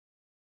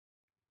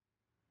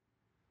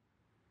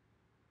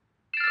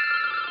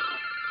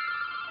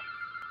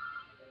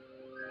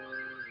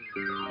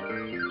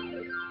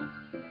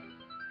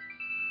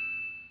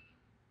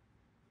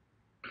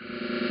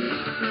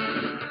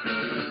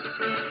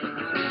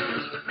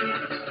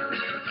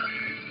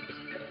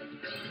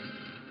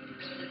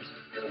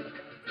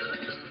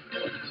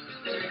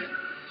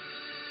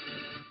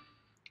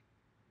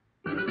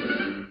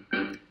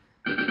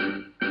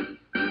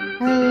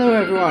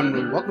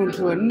everyone, welcome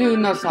to a new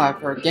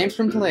Nuzlocke for Games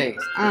from Plays.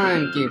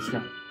 I'm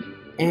Gamestrom,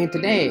 and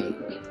today,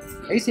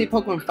 I used to say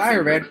Pokemon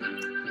Fire Red,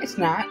 it's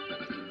not.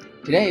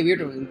 Today we're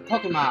doing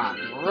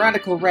Pokemon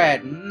Radical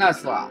Red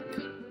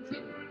Nuzlocke.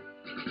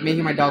 You may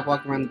hear my dog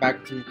walking around the back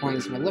between recording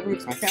this in my living room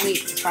because my family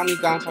is finally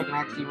gone so I can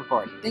actually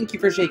record. Thank you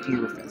for shaking,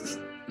 Rufus.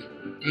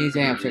 And he's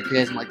upset because he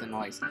doesn't like the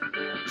noise.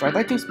 So I'd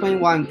like to explain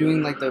why I'm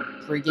doing like the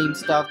pre-game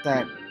stuff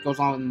that goes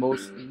on with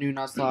most new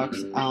Nuzlockes.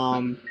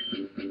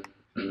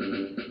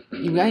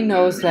 You guys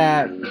know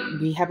that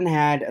we haven't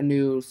had a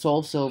new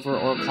Soul Silver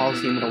or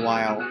Coliseum in a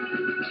while.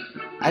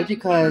 That's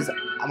because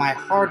my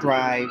hard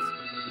drive,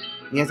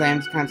 yes, I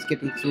am kind of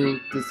skipping through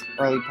this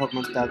early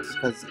Pokemon stuff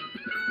because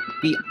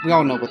we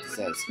all know what this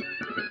is.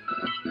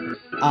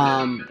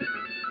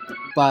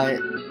 But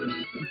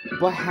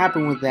what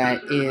happened with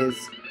that is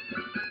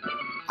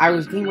I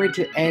was getting ready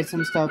to edit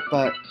some stuff,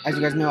 but as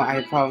you guys know, I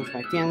had problems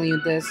with my family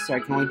with this, so I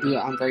can only do it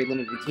on very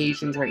limited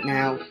occasions right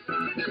now.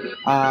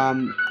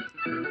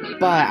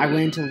 But I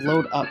went to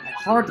load up my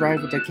hard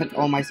drive, which I kept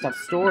all my stuff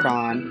stored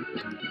on,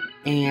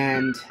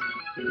 and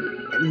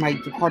my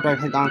hard drive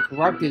had gone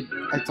corrupted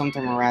at some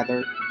time or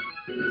other.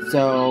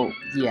 So,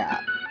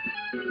 yeah,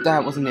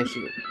 that was an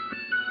issue.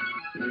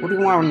 What do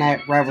you want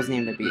our rival's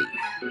name to be?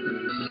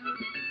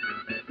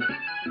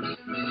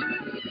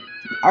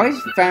 I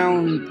always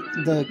found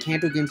the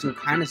Kanto games were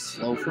kind of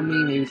slow for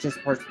me. Maybe it's just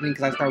personally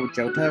because I started with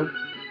Johto.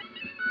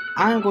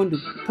 I'm going to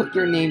put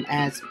your name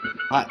as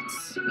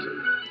Putz.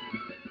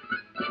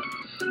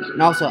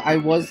 And also,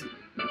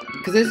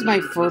 because this is my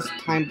first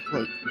time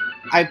play.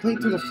 I played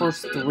through the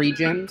first 3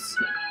 gyms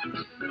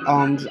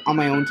on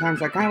my own time,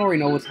 so I kind of already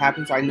know what's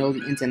happening, so I know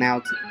the ins and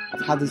outs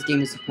of how this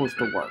game is supposed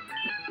to work.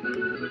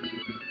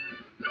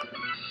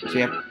 So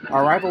you have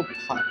our rival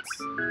Putz.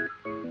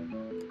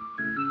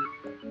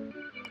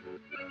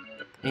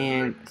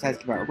 And it says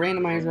about a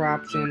randomizer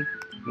option.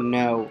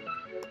 No,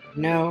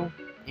 no,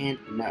 and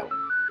no.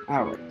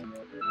 Alright.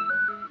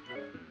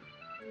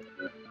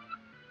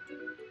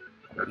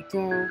 There we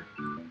go.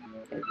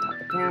 Okay, top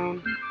it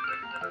down.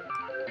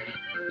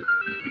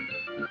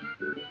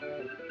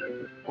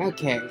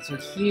 Okay, so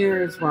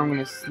here's where I'm going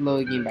to slow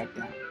the game back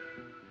down.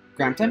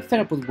 Graham, I'm fed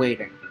up with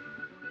waiting.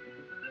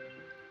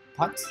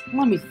 Putz,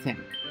 let me think.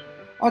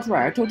 Oh, that's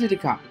right, I told you to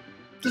come.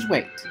 Just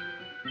wait.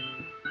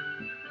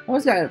 I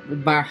always gotta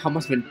admire how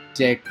much of a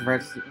dick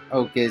Professor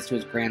Oak is to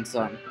his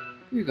grandson.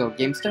 Here you go,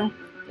 GameStone.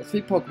 There's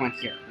 3 Pokemon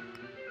here.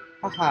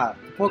 Haha,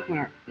 the Pokemon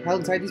are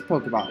held inside these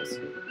Pokeballs.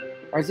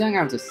 When I was young,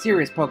 I was a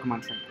serious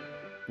Pokemon trainer.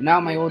 But now,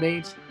 in my old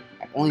age,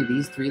 I have only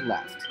these 3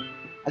 left.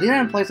 I think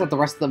that implies that the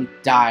rest of them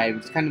died,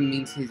 which kind of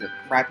means he's a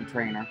crappy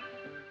trainer.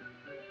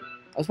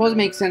 I suppose it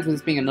makes sense with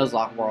this being a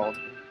Nuzlocke world.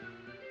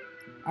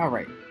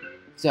 Alright,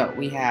 so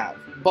we have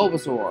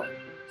Bulbasaur,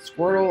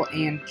 Squirtle,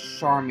 and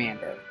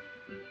Charmander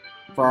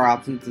for our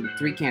options of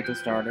 3 Kanto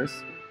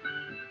starters.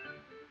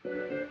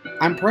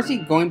 I'm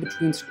personally going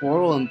between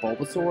Squirtle and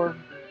Bulbasaur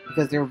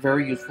because they're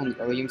very useful in the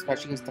early game,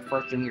 especially against the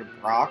first gym leader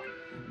Brock.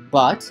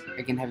 But,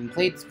 again, having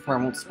played this before,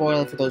 I won't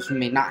spoil it for those who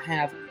may not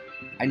have.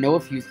 I know a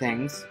few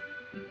things,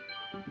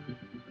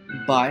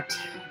 but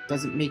it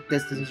doesn't make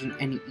this decision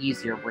any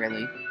easier,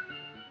 really.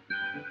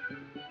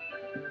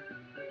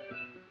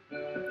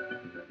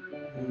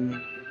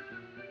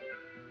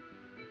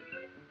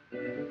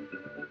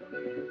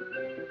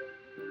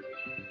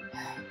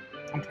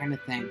 I'm trying to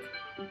think.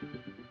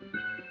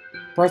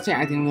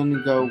 Personally, I think I'm going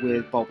to go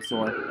with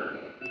Bulbasaur.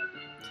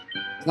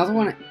 Another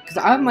one, because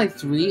out of my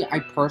 3, I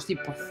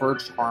personally prefer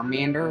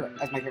Charmander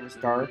as my favorite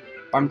starter,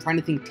 but I'm trying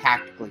to think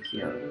tactically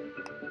here.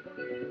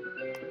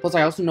 Plus,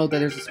 I also know that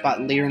there's a spot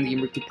later in the game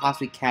where you could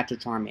possibly catch a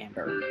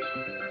Charmander.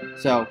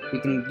 So, we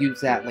can use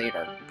that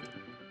later.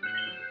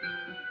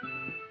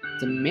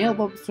 It's a male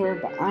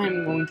Bulbasaur, but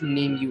I'm going to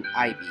name you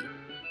Ivy.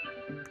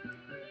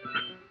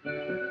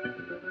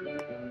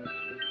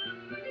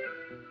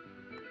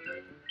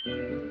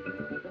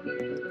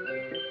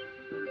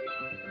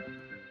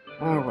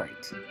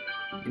 Alright.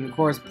 And of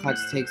course,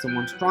 Putz takes the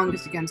one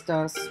strongest against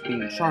us,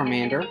 being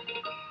Charmander.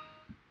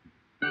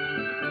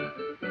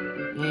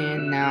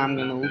 And now I'm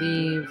gonna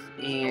leave,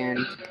 and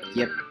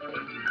yep.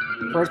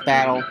 First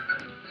battle.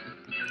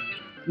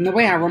 And the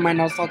way I run my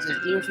Nuzlocke is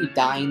even if we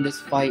die in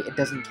this fight, it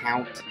doesn't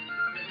count.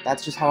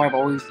 That's just how I've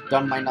always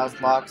done my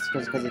Nuzlocke,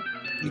 because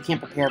you can't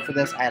prepare for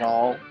this at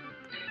all.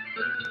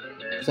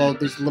 So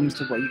there's limits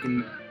to what you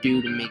can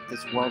do to make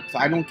this work. So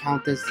I don't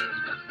count this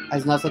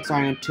as Nuzlocke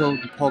starting until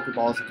the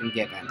Pokeballs have been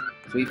given.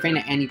 So we faint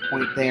at any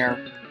point there.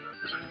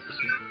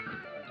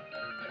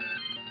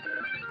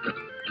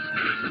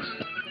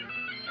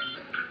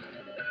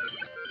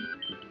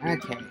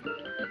 Okay.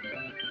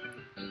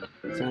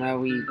 So now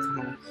we come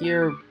over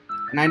here.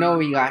 And I know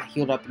we got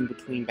healed up in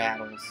between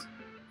battles.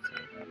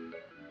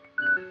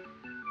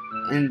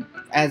 And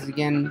as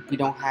again, we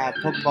don't have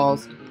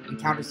Pokeballs,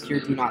 encounters here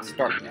do not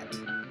start yet.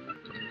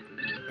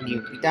 And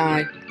if we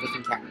die, it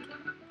doesn't count.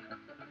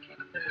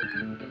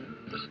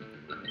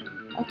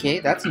 Okay,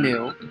 that's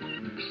new.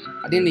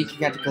 I didn't need to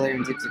catch a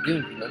Galarian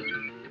Zigzagoon here.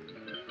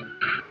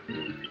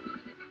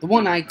 The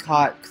one I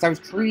caught, because I was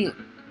treating...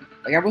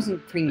 Like, I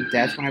wasn't creating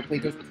deaths when I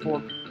played this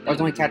before. I was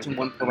only catching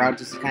one per route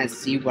just to kind of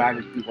see what I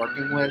would be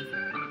working with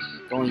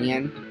going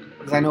in.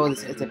 Because I know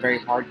it's a very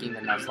hard game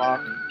to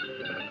Nuzlocke.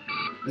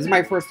 This is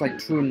my first, like,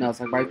 true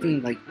Nuzlocke, but I've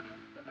been, like,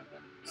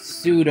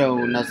 pseudo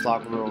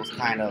Nuzlocke rules,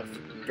 kind of,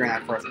 during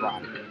that first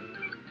run.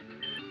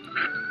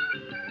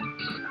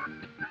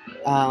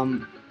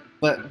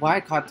 But what I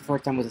caught the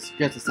first time was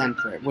just a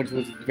Sentry, which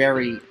was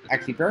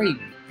actually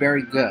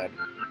very good.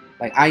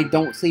 Like, I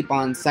don't sleep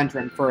on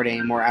Sentry and Ferd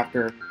anymore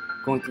after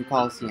going through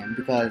Coliseum,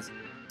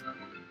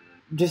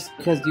 just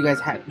because you guys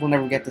will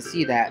never get to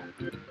see that,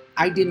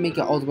 I did make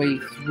it all the way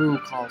through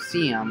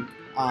Coliseum.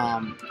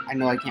 I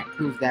know I can't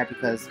prove that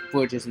because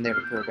footage isn't there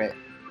to prove it,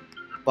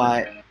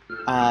 but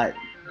the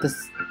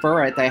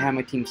Furret that I had on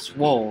my team,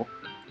 Swole,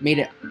 made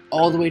it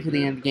all the way to the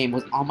end of the game,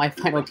 was on my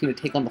final team to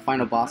take on the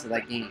final boss of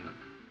that game.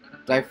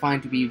 Which I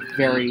find to be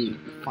very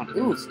fun.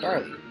 Ooh,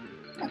 Starly.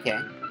 Okay,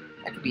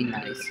 that could be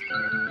nice.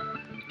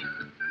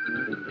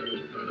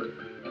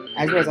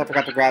 As realized I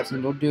forgot to grab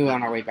some, we'll do it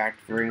on our way back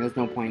to 3, and there's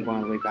no point in going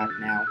all the way back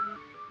now.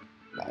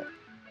 But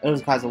it'll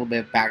just cause a little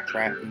bit of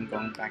backtracking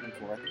going back and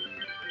forth.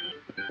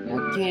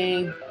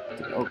 Okay,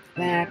 open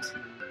that.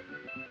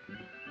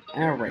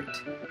 Alright.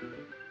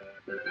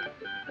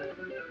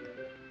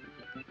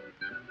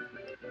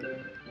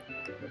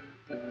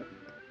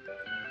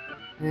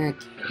 Okay,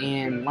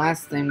 and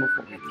last thing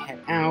before we head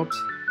out,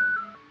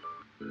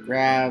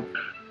 grab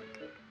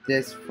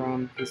this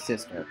from his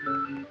sister.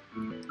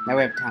 Now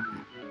we have a town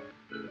map.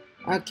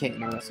 Okay,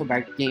 now let's go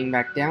game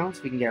back down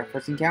so we can get our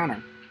first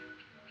encounter.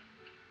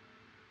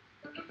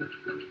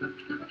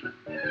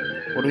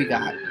 What do we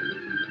got?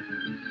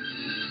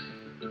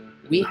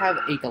 We have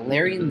a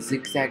Galarian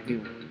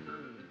Zigzagoon,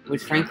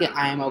 which frankly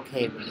I am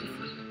okay with.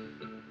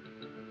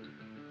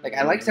 Like,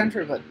 I like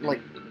Sentry, but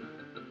like,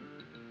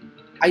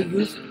 I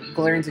used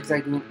Galarian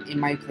Zigzagoon in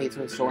my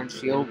playthrough with Sword and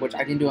Shield, which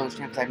I didn't do on this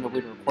channel because I have no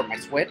way to record my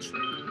Switch.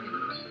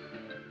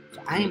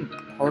 So I am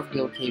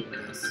perfectly okay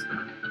with this.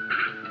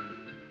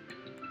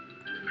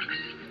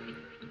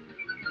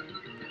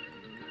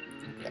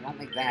 Okay, I don't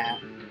like that.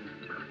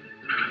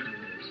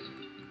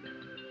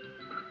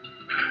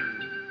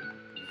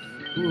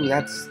 Ooh,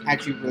 that's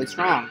actually really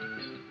strong.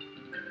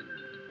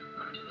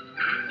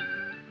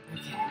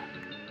 Okay.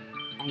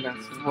 I'm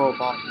gonna throw a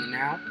ball at you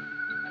now.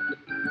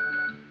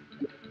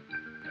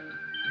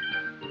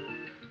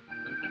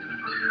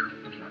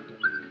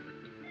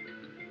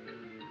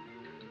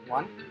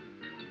 One,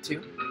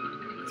 2,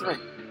 3.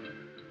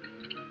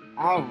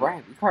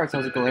 Alright, we caught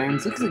ourselves a Galarian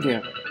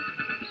Zigzagoon,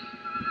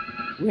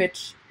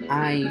 which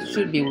I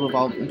should be able to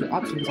evolve into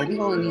Option because I think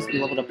it only needs to be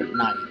leveled up at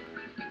night.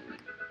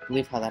 I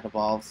believe how that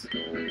evolves.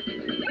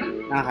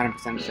 Not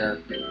 100% sure.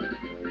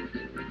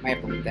 Might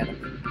have to look that up.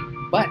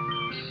 But,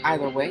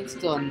 either way,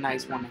 still a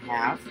nice one to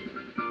have.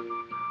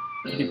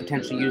 Could be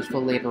potentially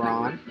useful later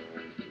on.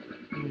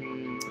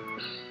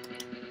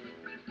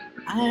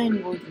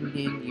 I'm going to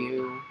name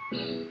you...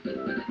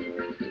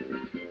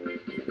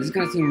 This is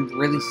going to seem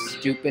really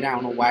stupid, I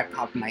don't know why it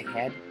popped in my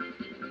head.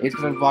 It's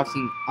because I was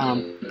watching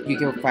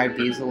Yu-Gi-Oh! 5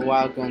 Days a little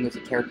while ago, and there's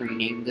a character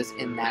named this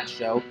in that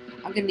show.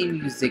 I'm going to name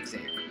you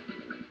Zigzag.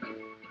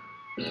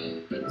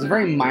 It's a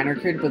very minor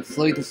character, but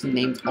slowly there's some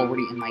names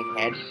already in my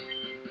head.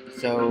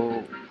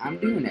 So, I'm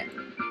doing it.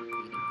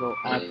 Go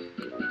up,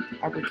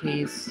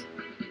 uppercase,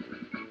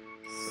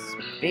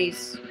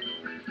 space,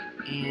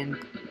 and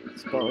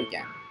spell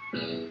again.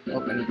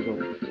 Oh, I need to go.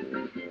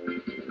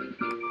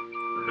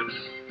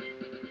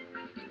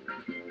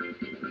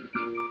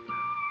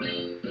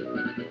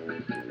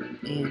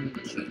 And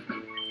G.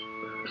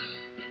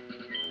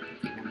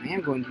 Okay, now I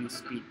am going to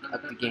speed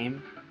up the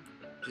game,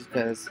 just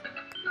because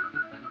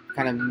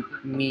kind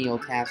of menial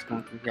task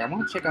going through here. I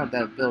want to check out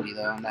that ability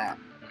though on that.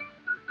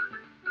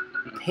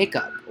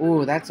 Pickup.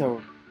 Oh, that's a...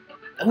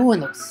 Oh,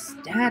 and those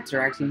stats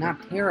are actually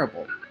not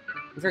terrible.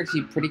 Those are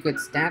actually pretty good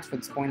stats for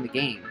this point in the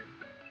game.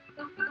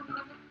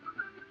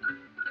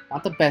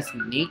 Not the best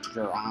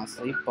nature,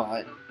 honestly,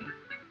 but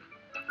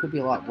could be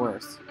a lot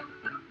worse.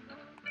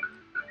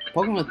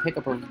 Pokemon with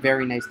Pickup are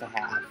very nice to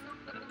have.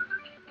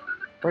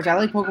 First, I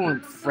like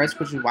Pokemon with Frisk,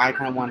 which is why I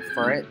kind of want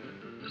Furret,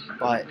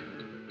 but in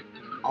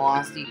all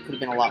honesty, it could have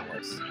been a lot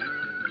worse.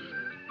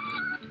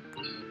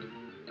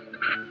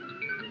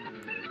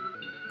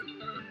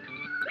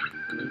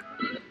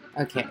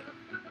 Okay,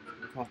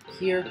 come up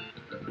here,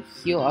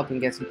 heal up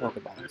and get some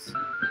Pokeballs.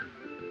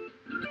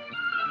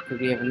 Because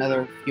we have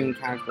another few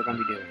encounters we're going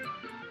to be doing.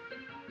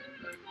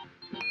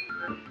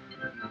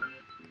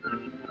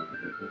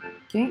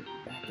 Okay,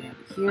 back down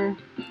here.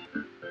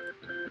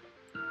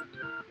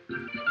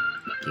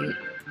 Okay,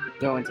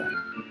 go inside.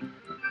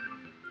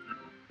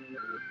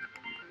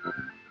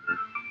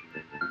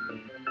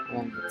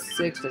 1,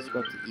 6, let's go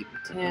up to even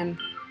 10.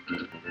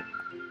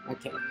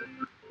 Okay.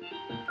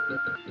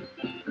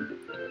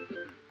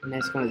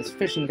 Next one is this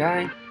fishing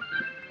guy.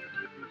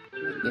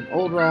 An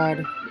old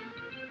rod.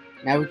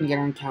 Now we can get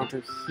our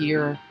encounter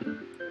here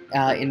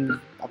in,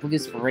 I believe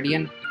it's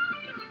Viridian.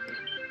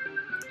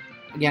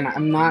 Again,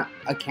 I'm not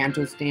a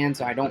Kanto stan,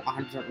 so I don't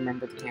 100%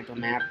 remember the Kanto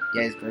map.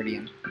 Yeah, it's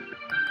Viridian.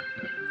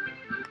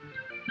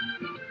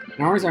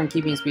 Normally I'm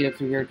keeping speed up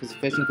through here because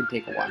fishing could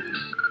take a while.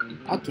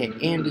 Okay,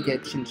 and we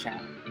get Chin Chow.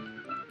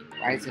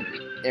 Right, so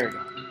there we go.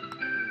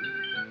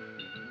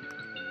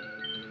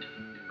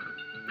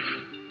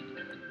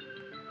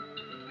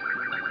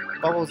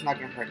 Bubble's not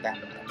gonna hurt that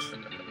much.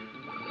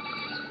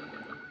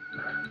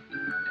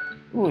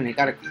 Ooh, and it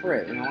got a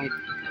crit,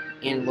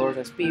 and lowers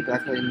our speed, but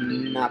that's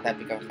really not that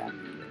big of a factor.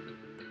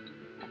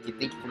 Okay,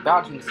 thank you for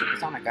dodging the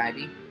supersonic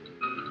Ivy.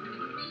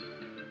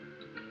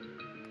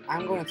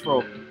 I'm going to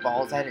throw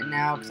balls at it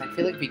now, because I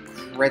feel like if we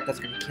crit, that's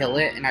going to kill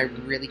it, and I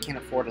really can't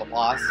afford a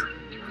loss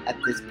at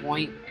this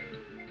point.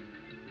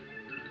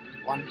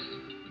 1,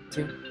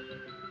 2,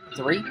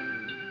 3.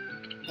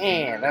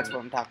 Yeah, that's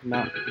what I'm talking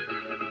about.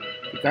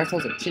 The guy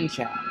tells a Chin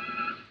Chow.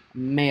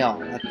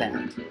 Male at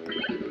that.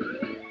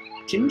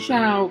 Chin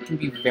Chow can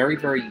be very,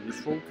 very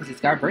useful, because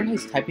it's got a very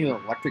nice typing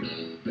of electric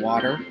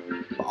water,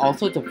 but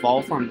also its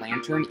evolved form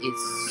Lantern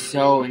is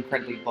so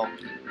incredibly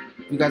bulky.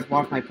 If you guys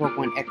watch my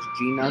Pokemon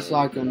XG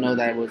Nuzlocke, you'll know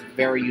that I was a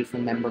very useful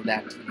member of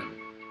that team.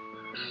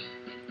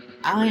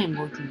 I am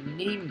going to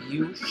name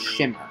you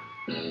Shimmer.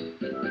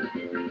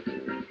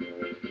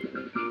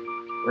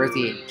 Where's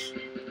the H?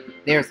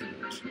 There's the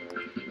H.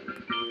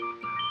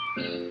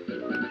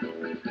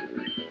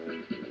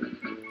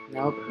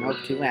 Nope,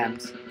 2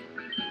 M's.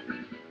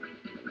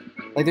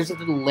 Like, there's a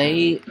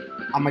delay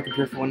on my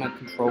computer for when a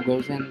control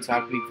goes in, so I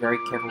have to be very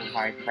careful with how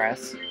I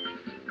press.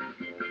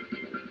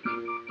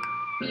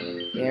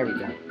 There we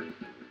go.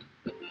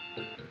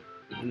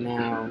 And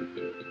now,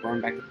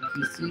 going back to the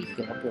PC,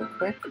 get up real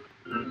quick.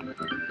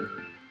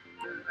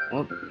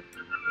 Oh,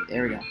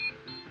 there we go.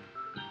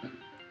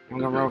 I'm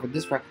gonna run over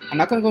this route. I'm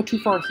not gonna go too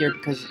far here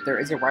because there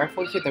is a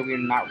rifle here that we are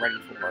not ready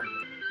for.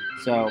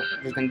 So,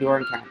 we're just gonna do our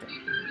encounter.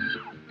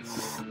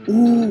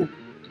 Ooh!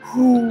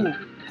 Ooh!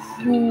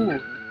 Ooh!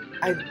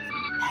 I'm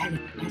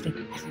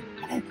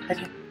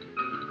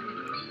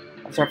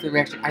sorry for the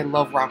reaction. I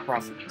love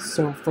Rockruff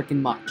so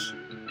freaking much.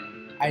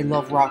 I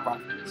love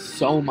Rockruff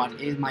so much.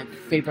 It is my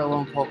favorite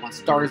lone Pokemon.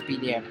 Starters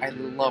BDM. I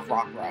love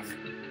Rockruff.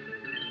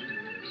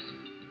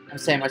 I'm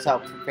setting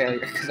myself for failure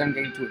because I'm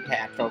getting too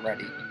attacked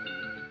already.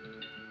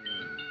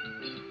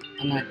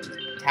 I'm gonna just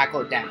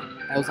tackle it down.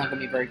 I know it's not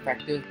gonna be very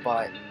effective,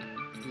 but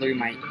it's literally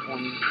my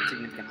only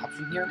significant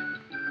option here.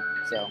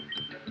 So.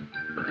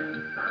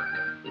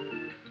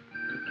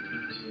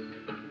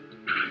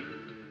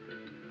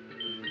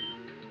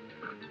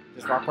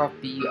 Just Rockruff,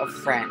 be a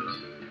friend.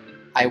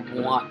 I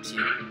want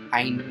you.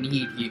 I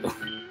need you.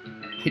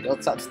 I know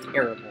it sounds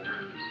terrible.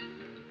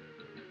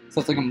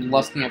 Sounds like I'm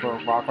lusting over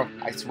Rockruff.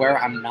 I swear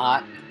I'm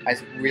not. I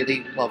just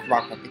really love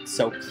Rockruff. It's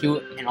so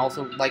cute. And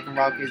also,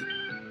 Lycanroc is,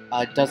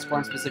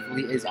 Duskform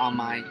specifically, is on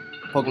my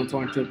Pokemon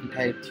Sword to a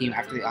competitive team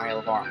after the Isle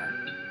of Armor.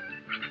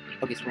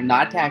 Okay, so we're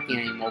not attacking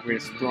anymore. We're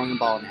just throwing a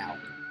ball now.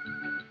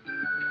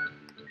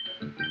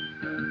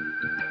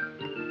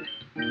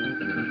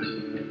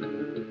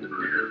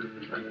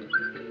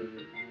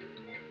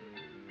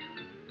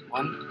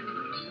 One,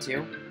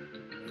 2,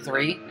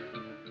 3.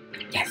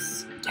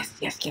 Yes! Yes,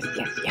 yes, yes,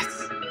 yes,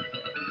 yes!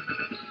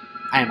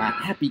 I am a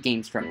happy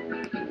GameStrum.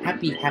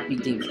 Happy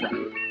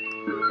GameStrum.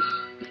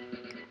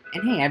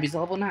 And hey, Abby's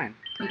level 9.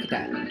 Look at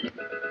that.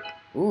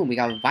 Ooh, we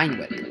got a Vine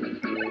Whip.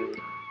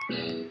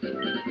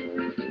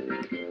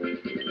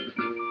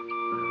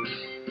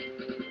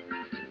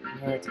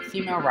 It's a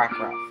female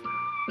Rockruff.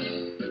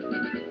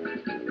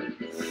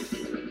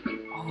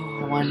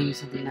 Oh, I want to do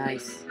something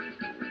nice.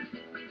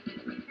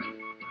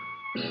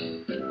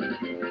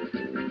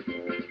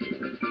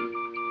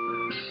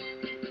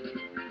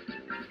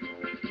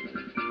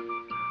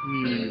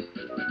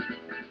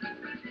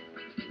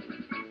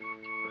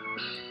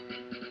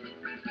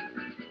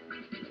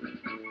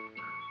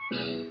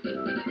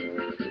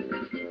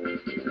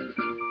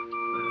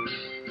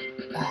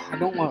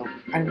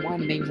 I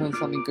want to name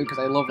something good because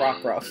I love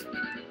Rockruff.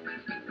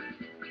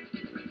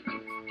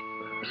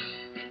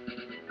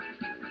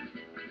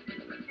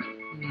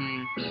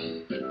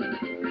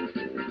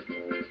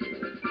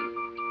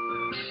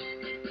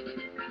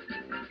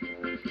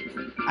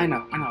 I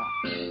know. I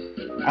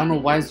don't know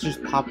why it's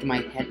just popped in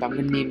my head, but I'm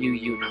gonna name you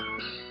Yuna.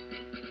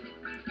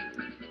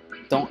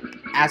 Don't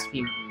ask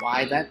me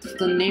why that's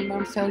the name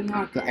I'm selling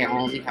on, because I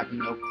honestly have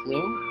no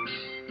clue.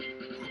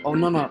 Oh,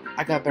 no,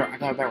 I got a better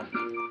one.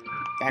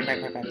 Back.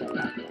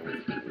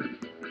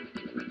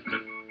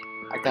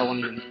 I got one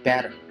even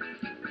better.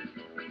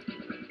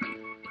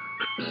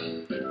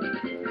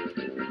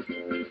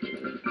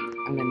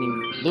 I'm gonna name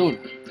you Luna.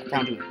 I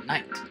found you at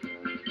night.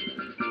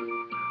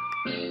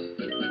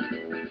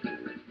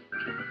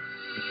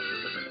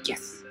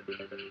 Yes.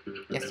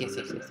 Yes.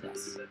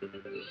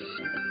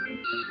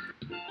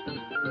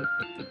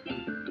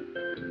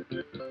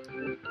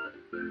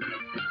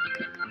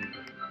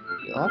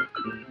 Yup.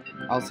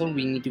 Also,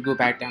 we need to go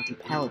back down to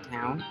Pallet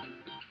Town.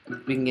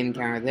 We can get an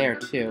encounter there,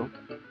 too.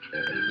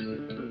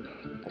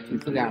 We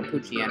put down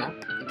Poochyena.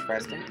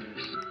 Interesting.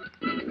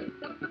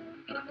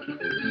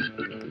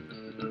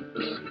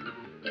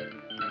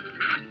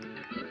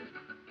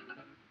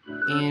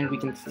 And we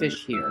can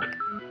fish here.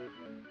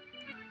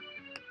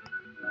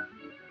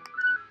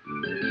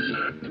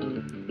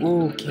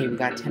 Okay, we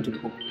got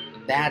Tentacle.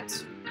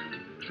 That's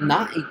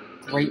not a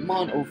great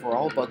mod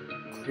overall, but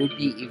could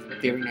be a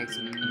very nice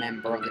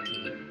member of the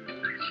team.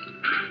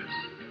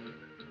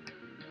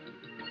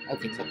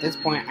 Okay, so at this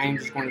point, I am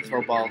just going to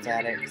throw balls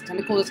at it. Because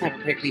Tentacle doesn't have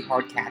a particularly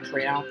hard catch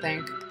rate, I don't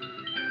think. So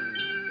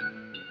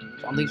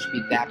I don't think it should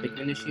be that big of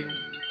an issue.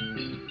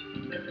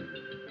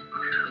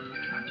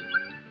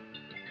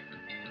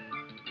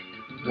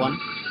 One,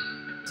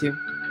 two,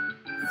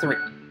 three.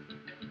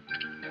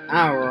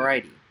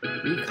 Alrighty.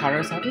 We caught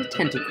ourselves a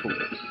Tentacle.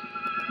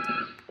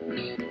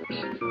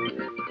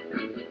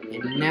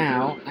 And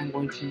now, I'm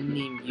going to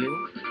name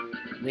you...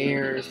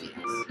 Where's the S?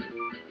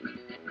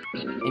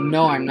 And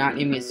no, I'm not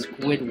naming it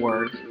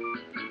Squidward,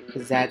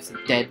 because that's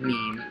a dead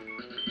meme.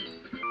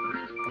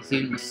 I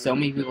see so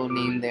many people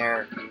name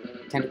their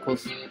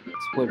tentacles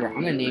Squidward. I'm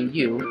gonna name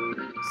you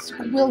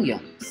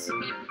Squilliams,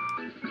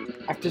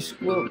 after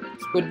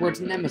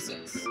Squidward's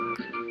nemesis.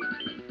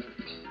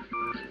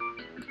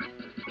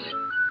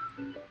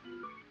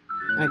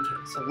 Okay,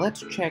 so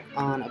let's check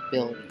on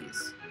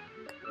abilities.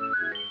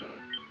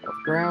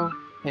 Grow,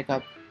 pick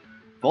up,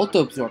 Volt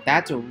Absorb.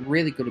 That's a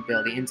really good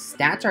ability, and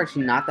stats are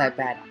actually not that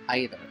bad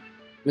either,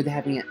 with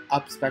having an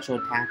up special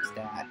attack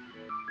stat.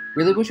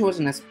 Really wish it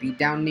wasn't a speed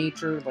down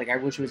nature, like I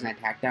wish it was an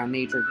attack down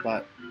nature,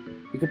 but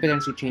we could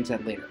potentially change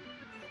that later.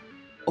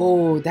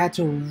 Oh, that's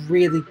a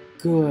really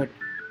good.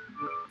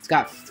 It's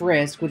got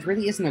Frisk, which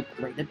really isn't a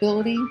great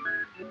ability,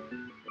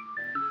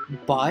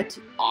 but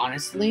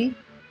honestly,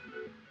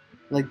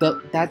 like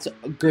that's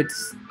a good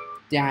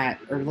stat,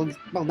 or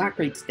well, not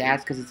great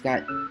stats because it's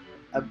got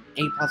a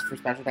A+ for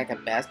special attack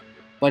at best,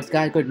 but it's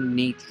got a good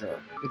nature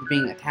with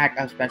being attack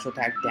up, special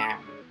attack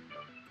down.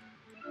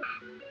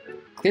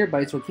 Clear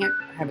Bite, so it can't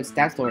have its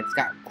stats lowered. It's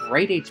got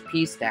great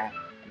HP stat,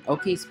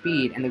 okay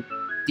speed, and a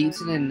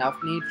decent enough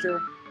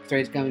nature, so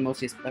it's gonna be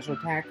mostly a special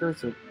attacker,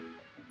 so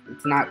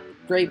it's not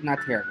great, but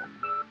not terrible.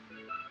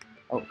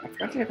 Oh, I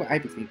forgot to check what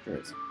Ivy's nature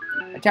is.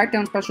 Attack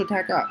down, special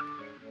attack up.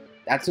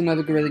 That's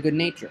another really good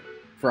nature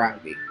for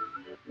Ivy.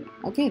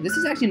 Okay, this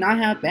is actually not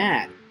half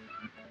bad.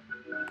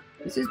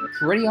 This is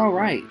pretty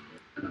alright.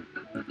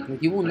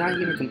 Like, you will not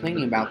hear me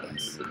complaining about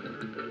this.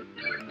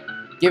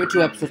 Give it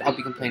 2 episodes, I'll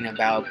be complaining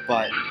about,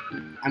 but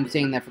I'm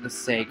saying that for the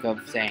sake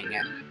of saying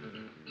it.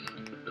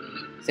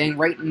 Saying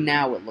right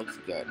now it looks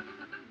good.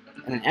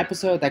 And an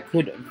episode that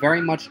could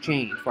very much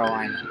change for all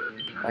I know.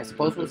 But I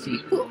suppose we'll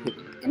see. Ooh,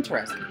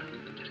 interesting.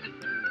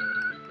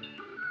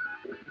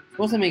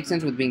 Suppose that makes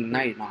sense with being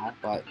night and all,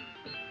 but...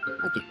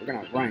 Okay, we're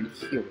gonna run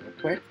here real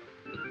quick.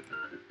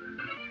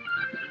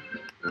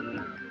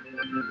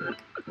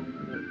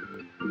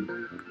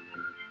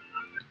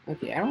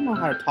 Okay, I don't know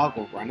how to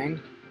toggle running.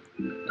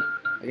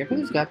 Like, I feel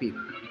there's gotta be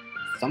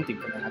something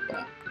for that,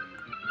 but...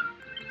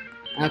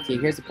 Okay,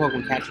 here's the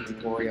Pokemon catching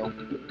tutorial.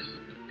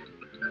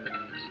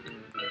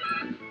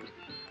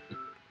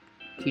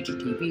 Teacher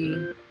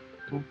TV.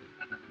 Oh,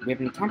 we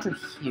have an encounter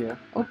here.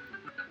 Oh.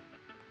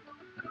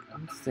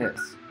 What's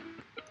this?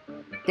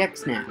 Deck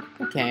Snap.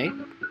 Okay.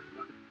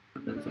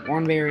 So,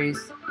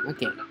 Oranberries.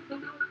 Okay.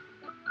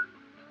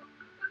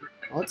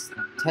 Well, let's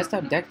test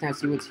out Deck Snap,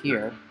 see what's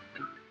here.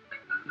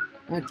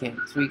 Okay,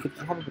 so we could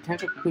have a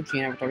potential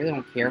Poochyena, which I really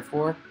don't care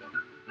for.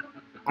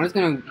 I'm just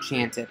gonna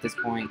chance it at this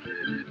point.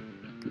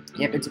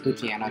 Yep, it's a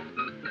Poochyena.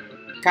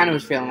 Kinda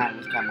was feeling that it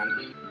was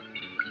coming.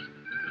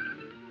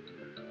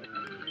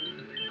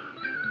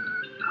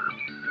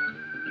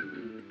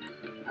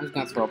 I'm just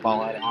gonna throw a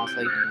ball at it,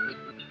 honestly.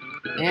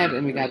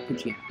 And we got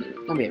Poochyena.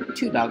 Then we have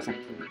 2 dogs on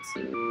teams.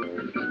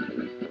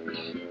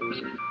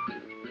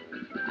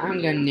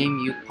 I'm gonna name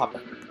you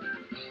Puppet.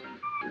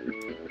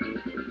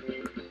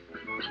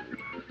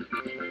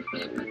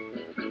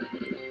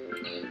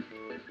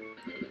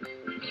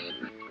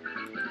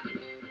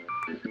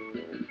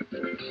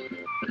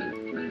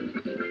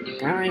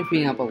 I'm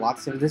beating up a lot,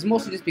 so this is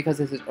mostly just because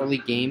this is early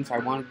game, so I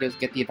want to just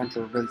get the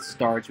adventure really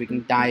started so we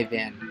can dive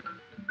in.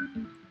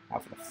 Now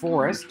for the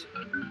forest.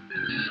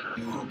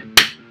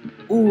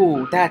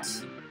 Ooh,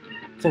 it's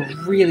a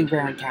really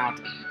rare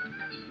encounter.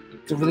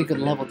 It's a really good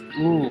level.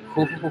 Ooh,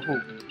 hoo, hoo,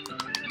 hoo.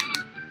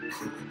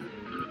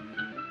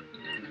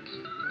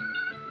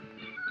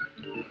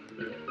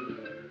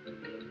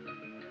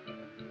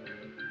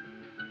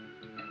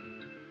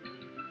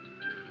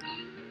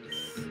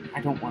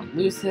 I don't want to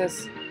lose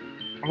this.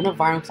 I'm gonna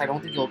Violence, I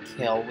don't think you'll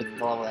kill with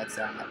the level that's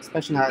at,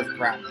 especially not as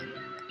Growling.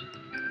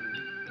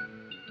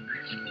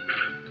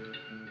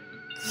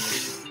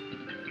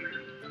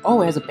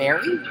 Oh, it has a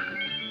berry?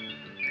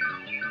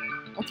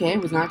 Okay,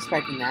 was not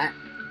expecting that.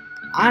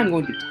 I'm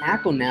going to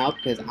tackle now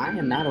because I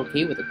am not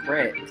okay with a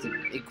crit. If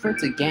it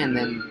crits again,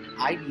 then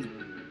Ivy's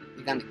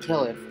gonna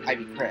kill it if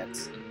Ivy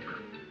crits.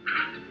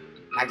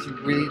 I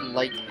actually really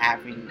like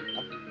having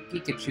a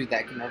Pikachu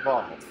that can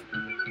evolve.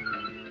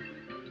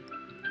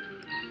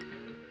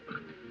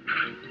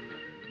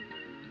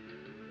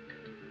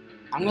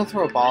 I'm gonna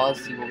throw a ball and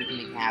see what we can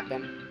make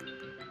happen.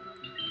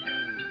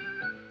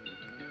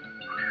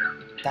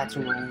 That's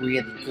a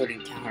really good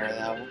encounter,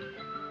 though.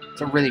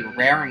 It's a really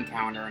rare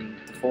encounter in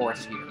the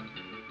forest here.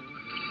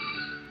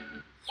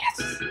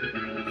 Yes!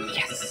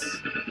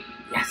 Yes!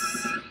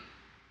 Yes!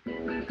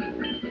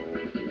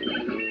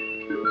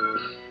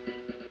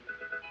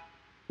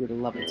 You're to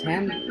level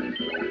 10.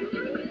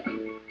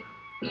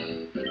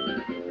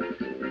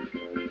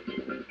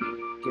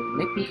 Give a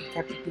nickname to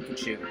capture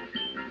Pikachu.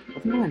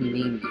 What do I want to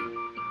name you?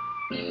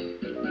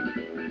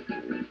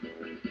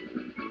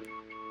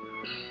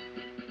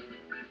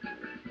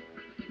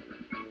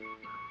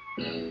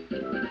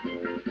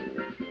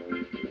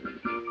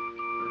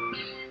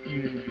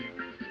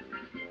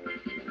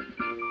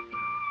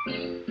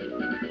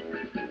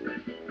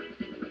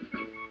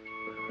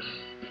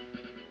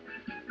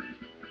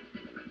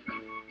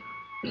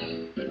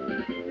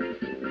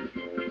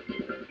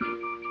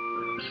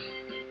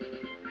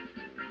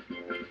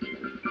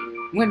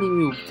 I'm gonna name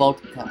you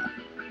Voltka.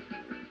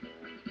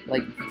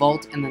 Like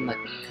Volt and then like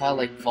Ka,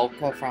 like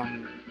Volka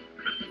from,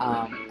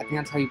 I think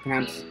that's how you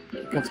pronounce,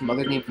 it comes from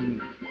other name from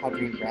How to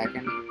Train Your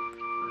Dragon.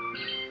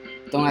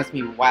 Don't ask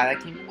me why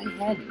that came to my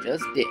head, it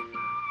just did.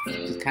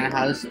 It's just kind of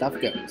how this stuff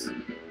goes.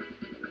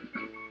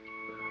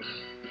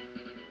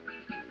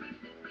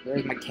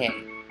 Where's my K? I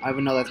don't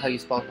even know that's how you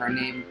spell her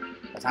name.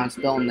 That's how I'm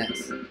spelling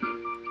this. So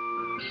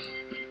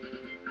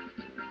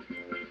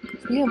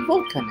we have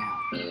Volka now.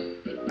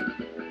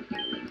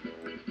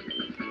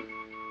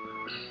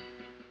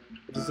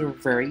 Which is a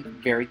very,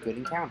 very good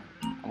encounter.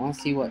 I want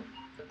to see what...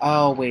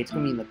 Oh, wait, it's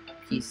going to be in the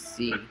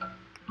PC.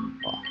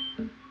 Oh.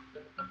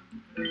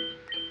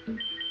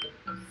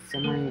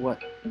 Summary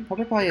what...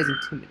 Probably has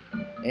Intimidate.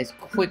 It has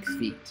Quick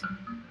Feet.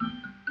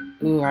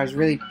 Ooh, I was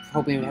really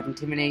hoping we have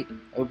Intimidate. It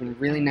would have been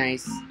really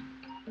nice.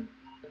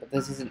 But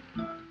this isn't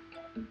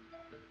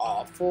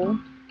awful.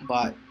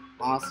 But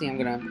honestly, I'm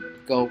going to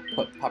go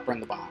put Pupper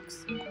in the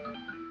box.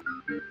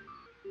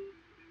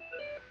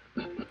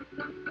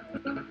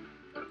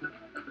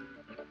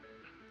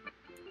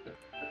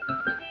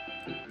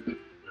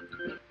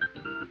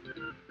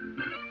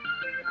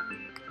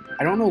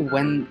 I don't know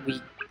when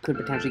we could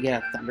potentially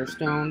get a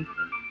Thunderstone,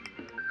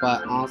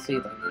 but honestly,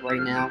 like right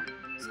now,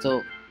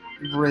 still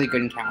really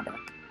good encounter.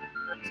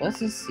 So let's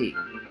just see.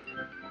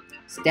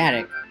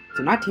 Static.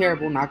 So not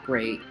terrible, not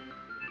great.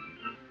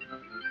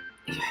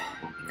 It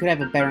could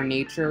have a better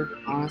nature,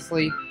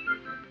 honestly,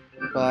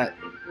 but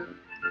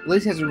at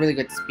least has a really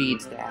good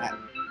speed stat.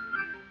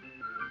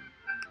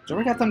 So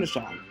we got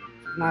Thundershock.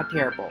 Not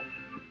terrible,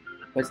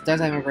 but it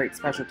does have a great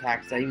special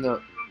attack stat, even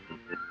though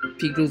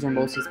Pikachus are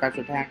mostly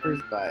special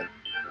attackers, but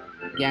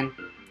again,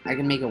 I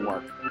can make it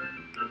work.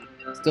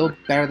 Still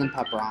better than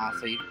Pupper,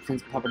 honestly,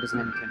 since Pupper doesn't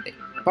have Intimidate.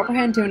 If Pupper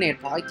had Intimidate, I'd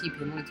probably keep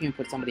him on the team and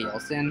put somebody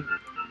else in,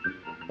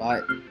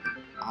 but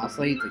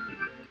honestly,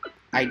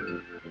 I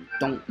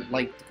don't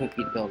like the Quick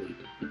Feet ability.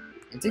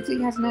 And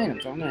 60 has an item,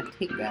 so I'm going to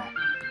take that.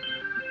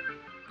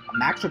 A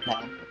Max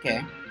Repel, okay.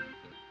 I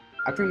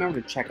have to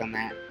remember to check on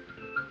that.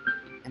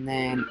 And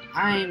then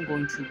I'm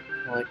going to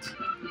put...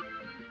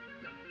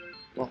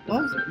 Well,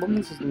 what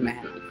moves does Luna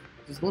have?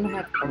 Does Luna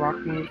have a rock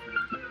move?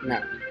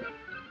 No.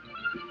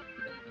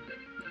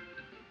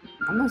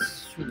 I'm gonna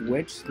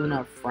switch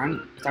Luna up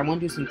front, because I want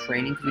to do some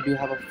training, because we do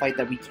have a fight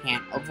that we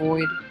can't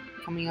avoid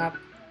coming up.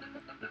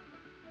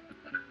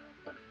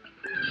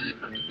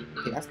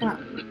 Okay, that's not...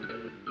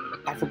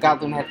 I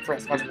forgot Luna had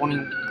Frisk. I was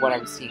wondering what I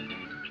was seeing.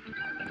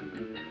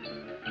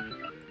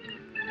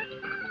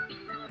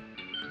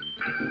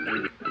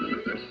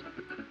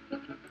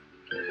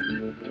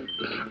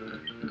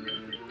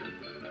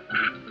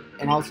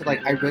 And also,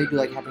 like, I really do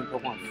like having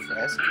Pokemon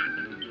Frisk.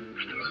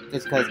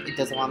 Just because it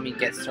does allow me to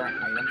get certain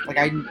items. Like,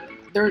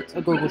 there's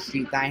a Google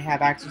Sheet that I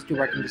have access to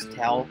where I can just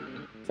tell.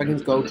 So I can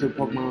just go to a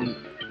Pokemon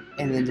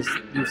and then just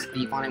use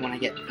Thief on it when I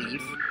get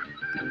Thief.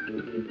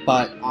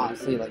 But,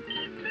 honestly, like,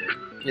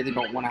 really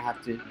don't want to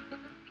have to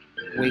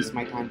waste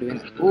my time doing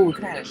that. Ooh, we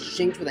could have had a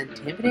Shinx with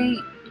Intimidate?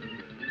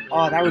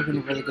 Oh, that would have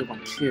been a really good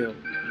one, too.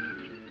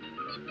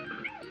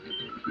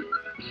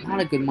 Not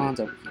a good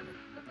Monzo here.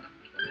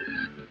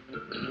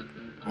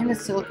 And a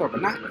Silicore,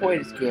 but not quite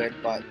as good,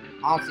 but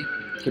honestly,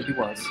 could be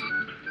worse.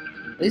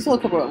 At least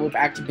Silicore would have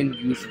actually been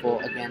useful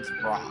against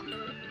Brock.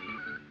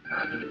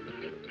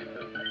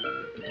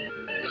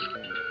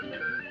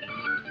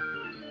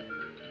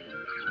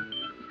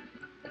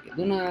 Okay,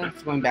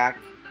 Luna's going back.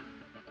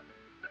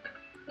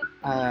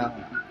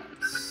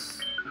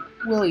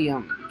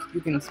 William,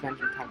 you can spend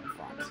your time in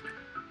front.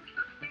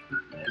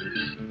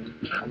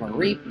 I'm gonna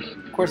Reap.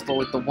 Of course, though,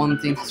 with the one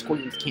thing the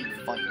Scorpions can't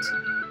fight.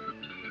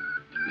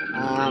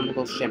 We'll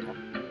go Shimmer.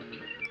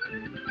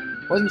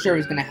 Wasn't sure if he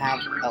was gonna have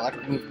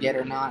electric move yet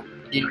or not.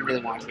 Didn't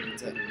really want to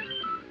use it.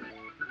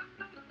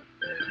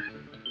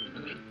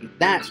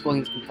 That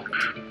Scorpions can fight.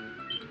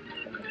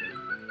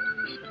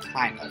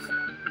 Kind of.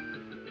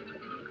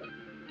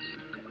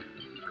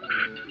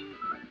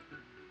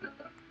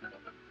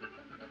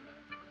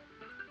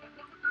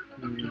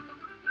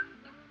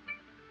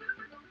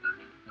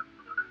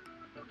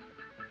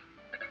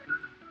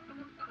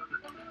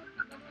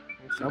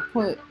 So I'll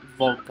put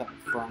Volca up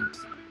front.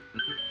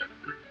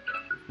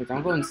 Wait,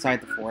 I'll go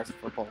inside the forest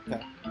for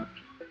Volca.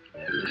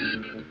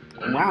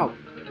 Wow,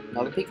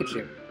 another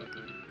Pikachu.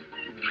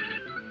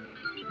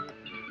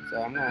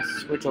 So I'm gonna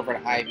switch over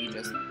to Ivy,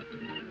 just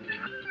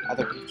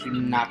other Pikachu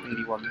not gonna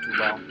be working too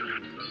well.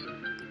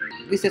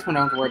 At least this one I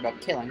don't have to worry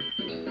about killing.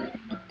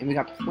 And we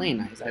got Play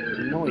Nice, I have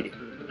no idea.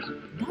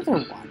 Another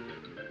one.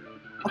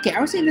 Okay, I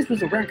was saying this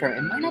was a rare card.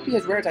 It might not be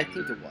as rare as I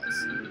think it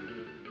was.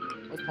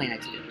 What's Play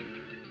Nice do?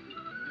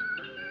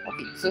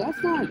 Okay, so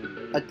that's not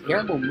a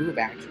terrible move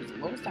actually. It's the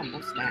lowest on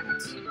most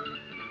stats. It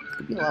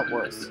could be a lot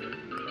worse.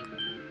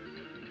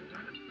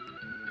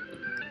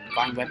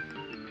 Vine Whip.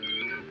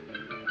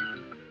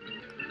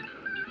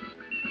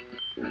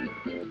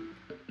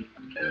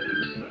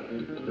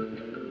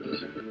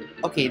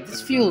 Okay,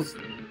 this feels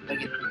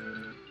like it...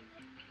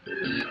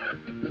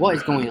 What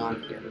is going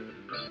on here?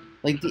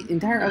 Like, the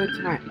entire other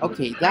time...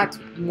 Okay, that's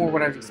more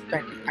what I was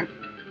expecting.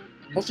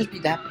 Must just be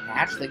that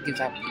patch that gives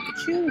out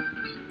Pikachu,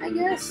 I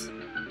guess?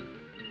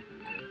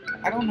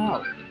 I don't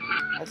know.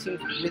 That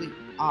seems really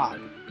odd.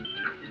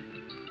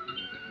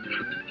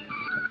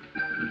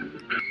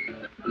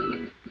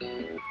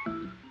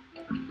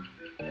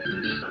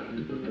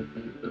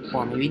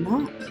 Or maybe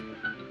not.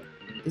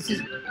 This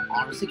is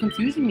honestly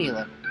confusing me a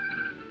little.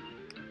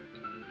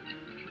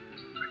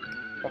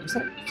 But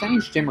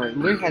setting Shimmer, it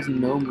literally has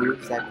no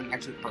moves that can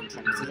actually hurt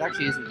him. This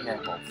actually isn't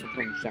terrible for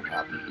putting Shimmer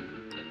up.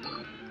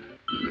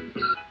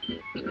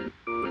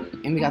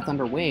 And we got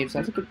Thunder Wave, so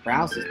that's a good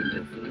paralysis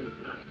move.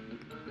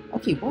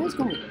 Okay, what is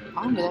going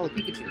on with all the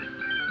Pikachu?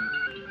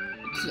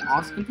 This is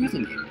also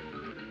confusing me.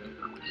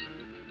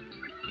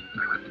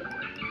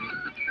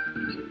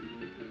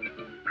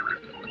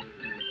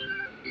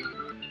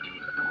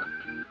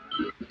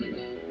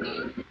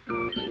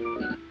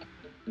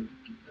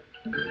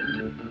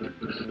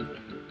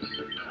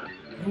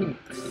 I'm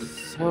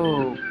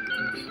so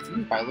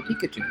confused by the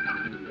Pikachu.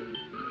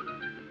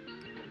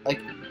 Like,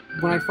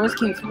 when I first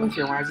came through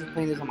here, when I was just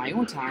playing this on my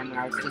own time, when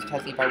I was just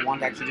testing if I wanted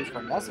to actually just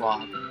for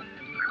Nuzlocke,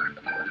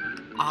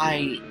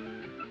 I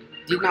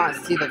did not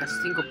see like a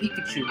single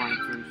Pikachu running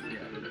through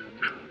here.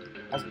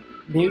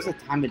 Maybe it's the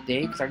time of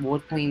day, because I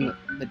was playing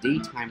the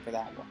daytime for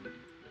that one.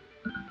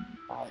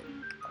 But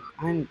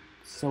I'm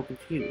so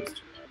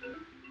confused.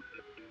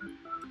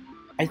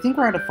 I think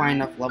we're at a fine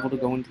enough level to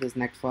go into this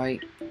next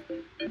fight.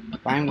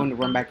 But I'm going to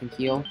run back and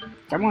heal.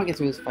 I want to get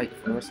through this fight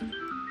first.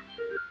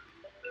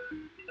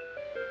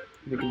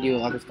 We can deal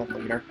with other stuff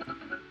later.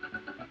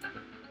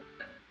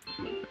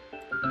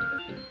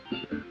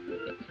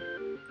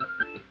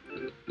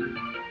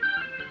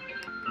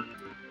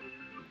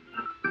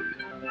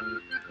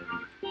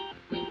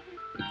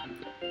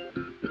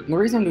 And the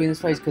reason I'm doing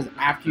this fight is because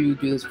after you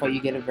do this fight,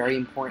 you get a very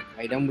important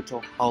item, which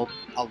will help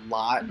a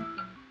lot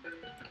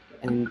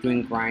in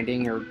doing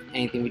grinding or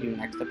anything we do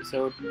next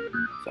episode.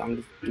 So I'm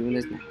just doing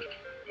this now.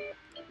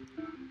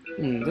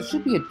 There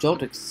should be a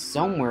Joltik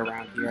somewhere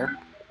around here.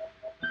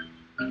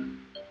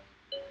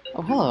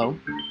 Oh, hello.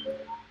 I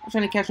was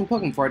trying to catch some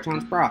Pokemon before I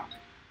challenge Brock.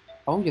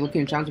 Oh, you're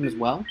looking to challenge him as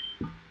well?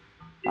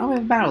 I'll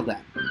have a battle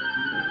then.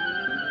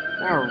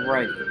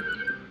 Alrighty.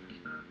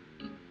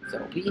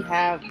 So we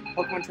have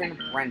Pokemon Trainer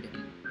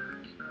Brendan.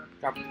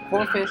 Drop the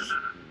Corphish.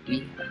 We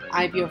have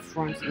Ivy up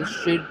front, so this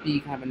should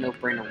be kind of a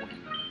no-brainer win.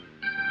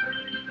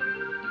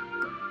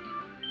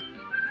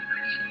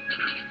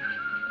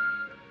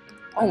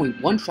 Only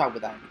one shot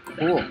with that.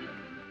 Cool.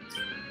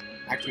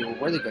 Actually,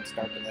 a really good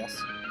start to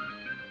this.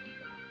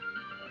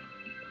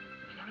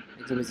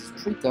 It was this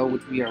Trico,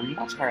 which we are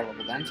much higher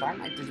level than, so I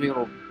might just be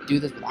able to do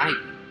this with Ivy.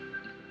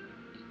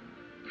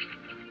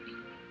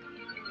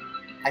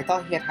 I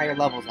thought he had higher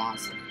levels,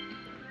 honestly.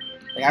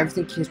 Like, I was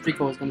thinking his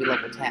Trico was going to be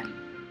level 10.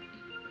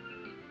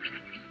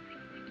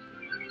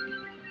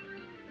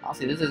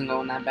 Honestly, this isn't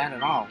going that bad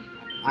at all.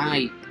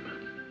 I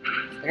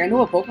know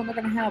what Pokemon they're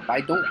going to have, but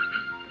I don't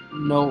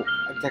know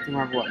exactly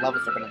remember what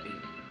levels they're going to be.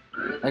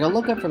 Like, I'll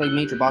look up for, like,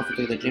 major bosses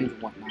through the gyms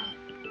and whatnot.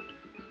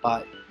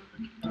 But,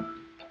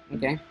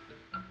 okay.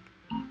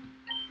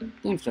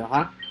 Game show,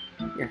 huh?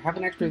 Here, have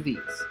an extra of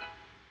these.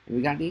 And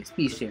we got the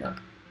XP share.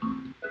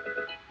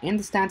 And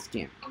the stats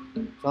gem.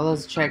 So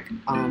let's check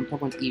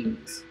Pokemon's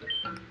EVs.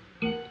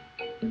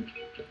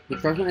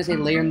 Which I was going to say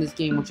later in this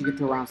game, once you get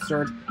to around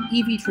Surge,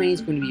 EV training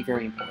is going to be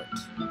very important.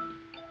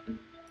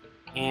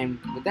 And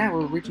with that,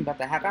 we're reaching about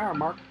the half-hour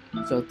mark.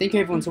 So thank you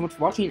everyone so much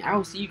for watching. I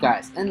will see you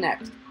guys in the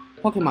next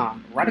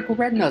Pokemon Radical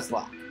Red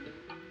Nuzlocke.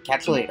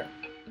 Catch you later.